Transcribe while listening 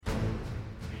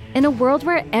In a world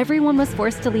where everyone was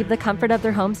forced to leave the comfort of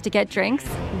their homes to get drinks,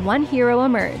 one hero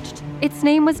emerged. Its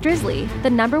name was Drizzly, the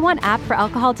 #1 app for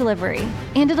alcohol delivery.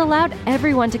 And it allowed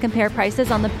everyone to compare prices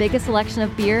on the biggest selection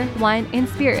of beer, wine, and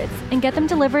spirits and get them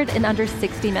delivered in under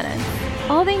 60 minutes.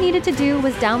 All they needed to do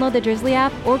was download the Drizzly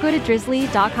app or go to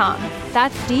drizzly.com.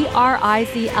 That's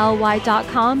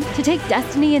DRIZLY.com to take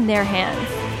destiny in their hands.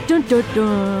 Dun dun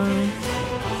dun.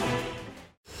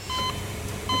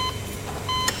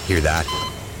 Hear that?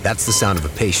 That's the sound of a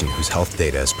patient whose health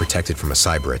data is protected from a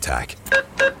cyber attack.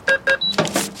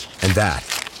 And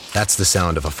that's the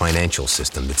sound of a financial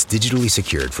system that's digitally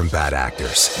secured from bad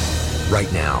actors.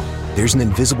 Right now, there's an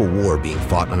invisible war being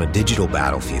fought on a digital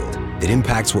battlefield that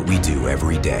impacts what we do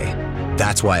every day.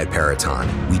 That's why at Peraton,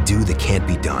 we do the can't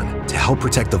be done to help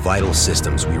protect the vital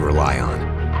systems we rely on.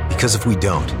 Because if we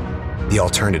don't, the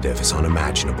alternative is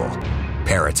unimaginable.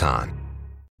 Peraton.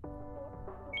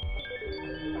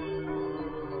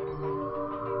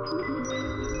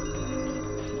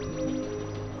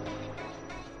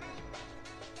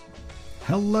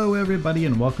 Hello everybody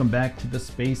and welcome back to the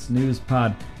Space News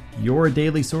Pod, your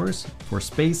daily source for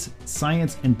space,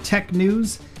 science, and tech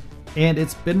news. And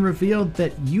it's been revealed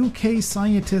that UK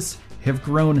scientists have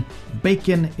grown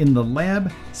bacon in the lab.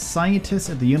 Scientists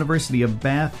at the University of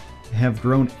Bath have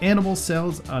grown animal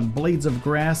cells on blades of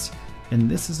grass, and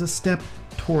this is a step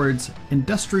towards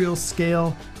industrial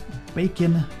scale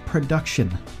bacon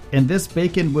production. And this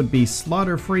bacon would be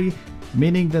slaughter-free,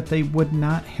 meaning that they would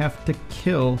not have to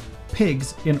kill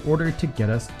pigs in order to get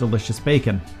us delicious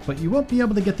bacon. But you won't be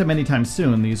able to get them anytime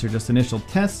soon. These are just initial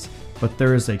tests, but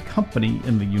there is a company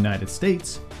in the United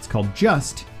States, it's called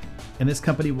Just, and this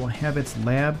company will have its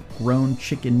lab-grown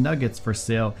chicken nuggets for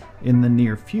sale in the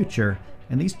near future.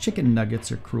 And these chicken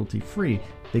nuggets are cruelty-free.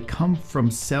 They come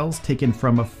from cells taken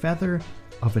from a feather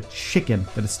of a chicken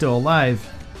that is still alive.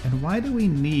 And why do we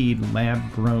need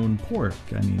lab-grown pork?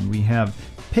 I mean, we have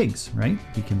pigs, right?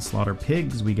 We can slaughter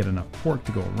pigs, we get enough pork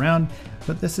to go around,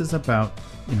 but this is about,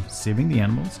 saving the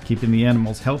animals, keeping the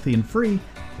animals healthy and free,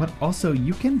 but also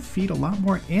you can feed a lot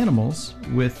more animals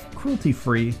with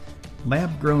cruelty-free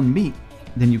lab-grown meat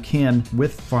than you can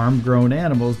with farm-grown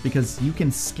animals because you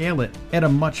can scale it at a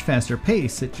much faster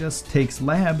pace. It just takes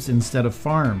labs instead of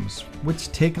farms, which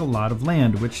take a lot of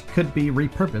land, which could be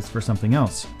repurposed for something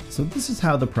else. So this is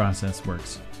how the process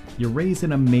works. You raise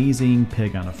an amazing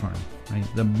pig on a farm, right?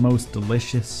 The most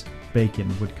delicious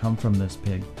bacon would come from this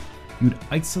pig. You'd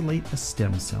isolate a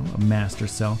stem cell, a master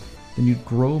cell, then you'd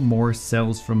grow more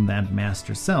cells from that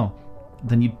master cell.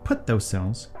 Then you'd put those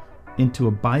cells into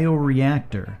a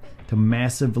bioreactor to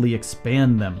massively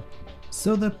expand them.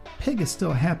 So the pig is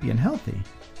still happy and healthy.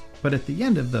 But at the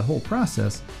end of the whole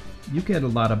process, you get a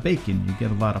lot of bacon, you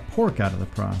get a lot of pork out of the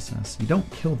process. You don't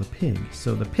kill the pig,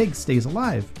 so the pig stays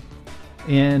alive.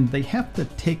 And they have to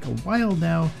take a while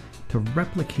now to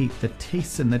replicate the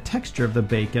taste and the texture of the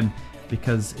bacon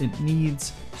because it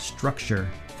needs structure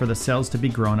for the cells to be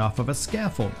grown off of a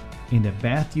scaffold. And at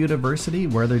Bath University,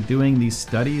 where they're doing these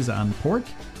studies on pork,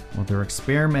 well, they're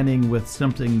experimenting with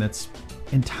something that's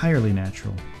entirely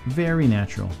natural, very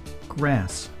natural,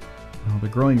 grass. Well, they're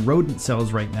growing rodent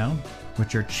cells right now,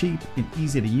 which are cheap and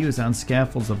easy to use on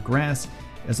scaffolds of grass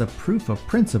as a proof of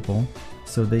principle,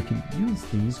 so they can use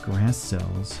these grass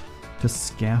cells to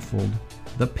scaffold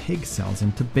the pig cells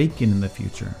into bacon in the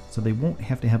future, so they won't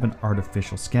have to have an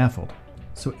artificial scaffold.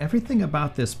 So everything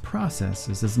about this process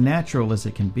is as natural as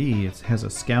it can be. It has a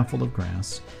scaffold of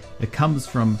grass. It comes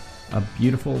from a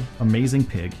beautiful, amazing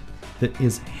pig that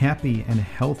is happy and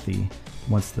healthy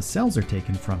once the cells are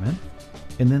taken from it,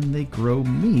 and then they grow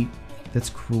meat that's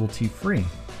cruelty-free.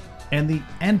 And the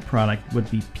end product would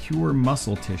be pure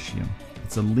muscle tissue.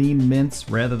 It's a lean mince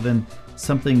rather than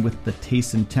something with the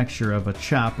taste and texture of a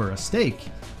chop or a steak.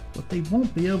 But they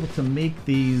won't be able to make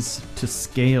these to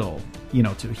scale,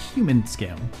 to a human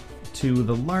scale, to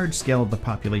the large scale of the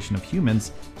population of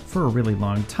humans for a really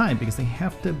long time because they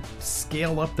have to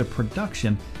scale up the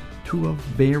production to a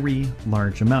very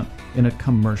large amount in a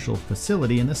commercial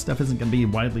facility, and this stuff isn't going to be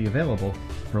widely available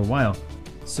for a while.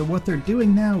 So what they're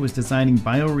doing now is designing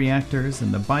bioreactors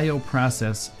and the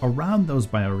bioprocess around those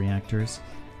bioreactors,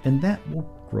 and that will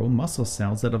grow muscle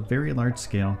cells at a very large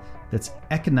scale that's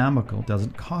economical,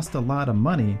 doesn't cost a lot of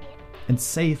money, and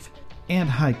safe and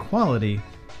high quality.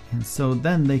 And so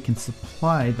then they can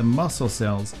supply the muscle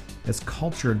cells as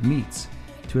cultured meats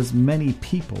to as many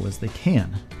people as they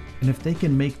can. And if they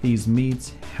can make these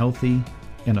meats healthy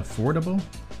and affordable,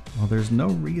 well, there's no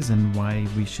reason why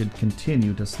we should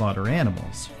continue to slaughter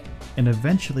animals. And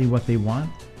eventually what they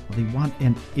want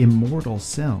an immortal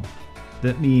cell.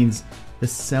 That means a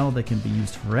cell that can be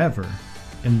used forever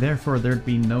and therefore there'd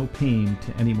be no pain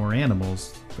to any more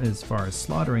animals as far as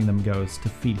slaughtering them goes to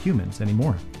feed humans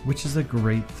anymore, which is a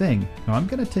great thing. Now I'm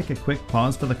going to take a quick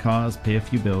pause for the cause, pay a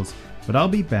few bills, but I'll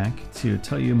be back to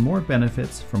tell you more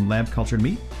benefits from lab-cultured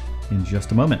meat in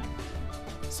just a moment.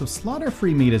 So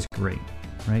slaughter-free meat is great,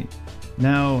 right?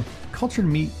 Now, cultured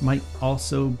meat might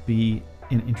also be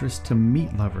an interest to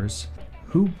meat lovers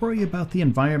who worry about the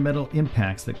environmental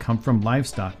impacts that come from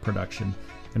livestock production.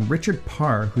 And Richard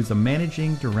Parr, who's a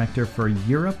managing director for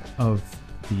Europe of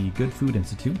the Good Food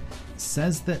Institute,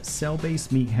 says that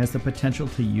cell-based meat has the potential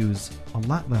to use a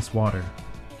lot less water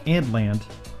and land,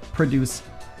 produce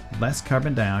less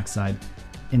carbon dioxide,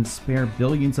 and spare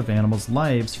billions of animals'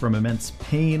 lives from immense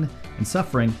pain and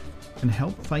suffering, and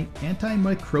help fight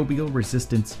antimicrobial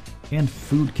resistance and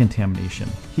food contamination.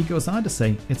 He goes on to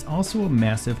say it's also a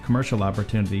massive commercial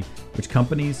opportunity which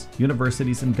companies,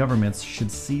 universities, and governments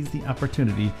should seize the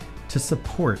opportunity to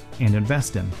support and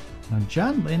invest in. Now,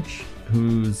 John Lynch,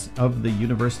 who's of the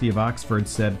University of Oxford,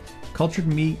 said cultured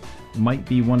meat might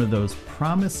be one of those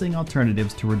promising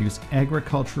alternatives to reduce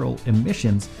agricultural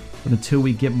emissions, but until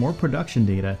we get more production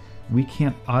data, we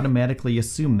can't automatically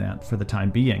assume that for the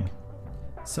time being.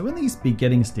 So in these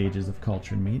beginning stages of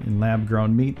cultured meat and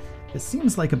lab-grown meat, it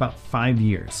seems like about 5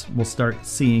 years we'll start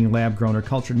seeing lab-grown or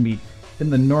cultured meat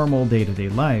in the normal day-to-day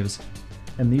lives.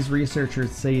 And these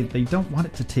researchers say they don't want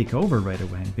it to take over right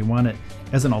away. They want it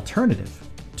as an alternative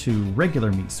to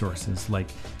regular meat sources like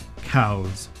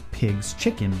cows, pigs,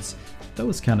 chickens,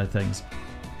 those kind of things.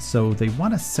 So they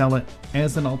want to sell it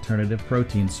as an alternative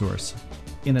protein source.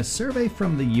 In a survey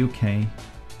from the UK,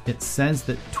 it says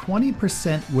that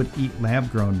 20% would eat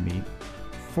lab-grown meat,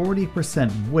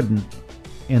 40% wouldn't,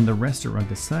 and the rest are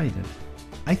undecided.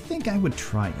 I think I would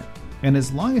try it. And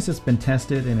as long as it's been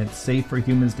tested and it's safe for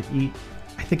humans to eat,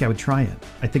 I think I would try it.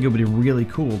 I think it would be really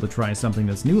cool to try something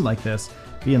that's new like this,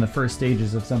 be in the first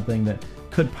stages of something that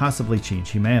could possibly change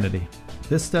humanity.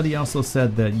 This study also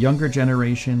said that younger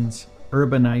generations,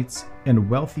 urbanites, and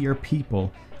wealthier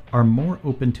people are more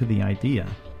open to the idea.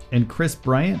 And Chris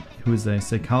Bryant, who is a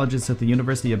psychologist at the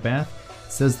University of Bath,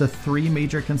 says the 3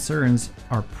 major concerns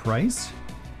are price,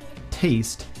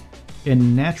 taste,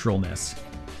 and naturalness,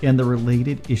 and the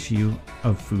related issue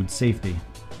of food safety.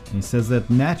 And he says that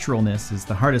naturalness is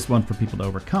the hardest one for people to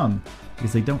overcome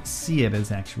because they don't see it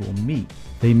as actual meat.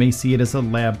 They may see it as a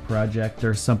lab project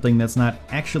or something that's not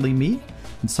actually meat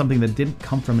and something that didn't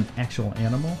come from an actual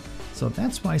animal. So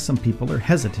that's why some people are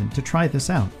hesitant to try this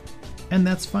out. And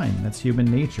that's fine, that's human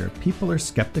nature. People are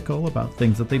skeptical about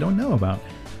things that they don't know about.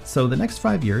 So the next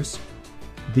 5 years,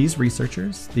 these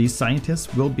researchers, these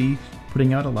scientists will be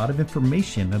putting out a lot of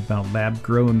information about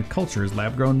lab-grown cultures,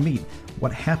 lab-grown meat,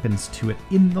 what happens to it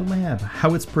in the lab,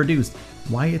 how it's produced,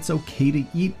 why it's okay to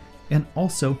eat, and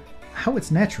also how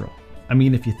it's natural. I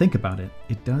mean, if you think about it,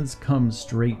 it does come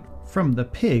straight from the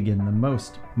pig in the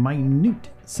most minute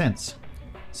sense.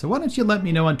 So why don't you let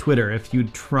me know on Twitter if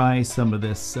you'd try some of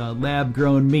this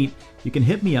lab-grown meat. You can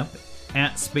hit me up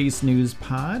at Space News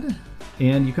Pod,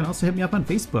 and you can also hit me up on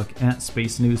Facebook at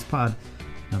Space News Pod.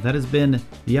 Now that has been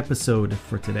the episode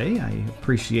for today. I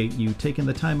appreciate you taking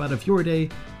the time out of your day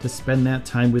to spend that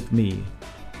time with me.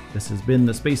 This has been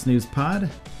the Space News Pod.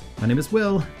 My name is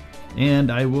Will, and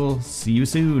I will see you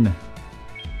soon.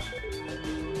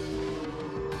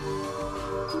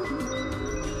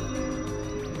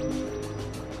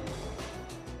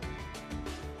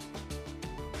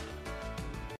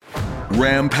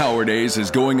 Ram Power Days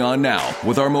is going on now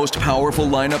with our most powerful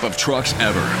lineup of trucks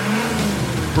ever.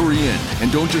 Hurry in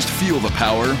and don't just feel the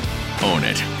power, own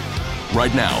it.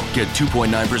 Right now, get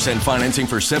 2.9% financing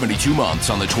for 72 months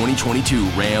on the 2022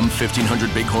 Ram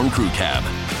 1500 Bighorn Crew Cab.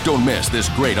 Don't miss this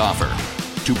great offer.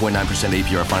 2.9%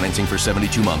 APR financing for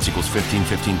 72 months equals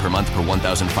 $1,515 per month per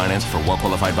 1,000 financed for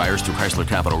well-qualified buyers through Chrysler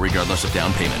Capital regardless of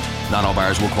down payment. Not all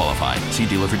buyers will qualify. See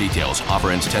dealer for details.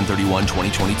 Offer ends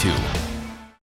 10/31/2022.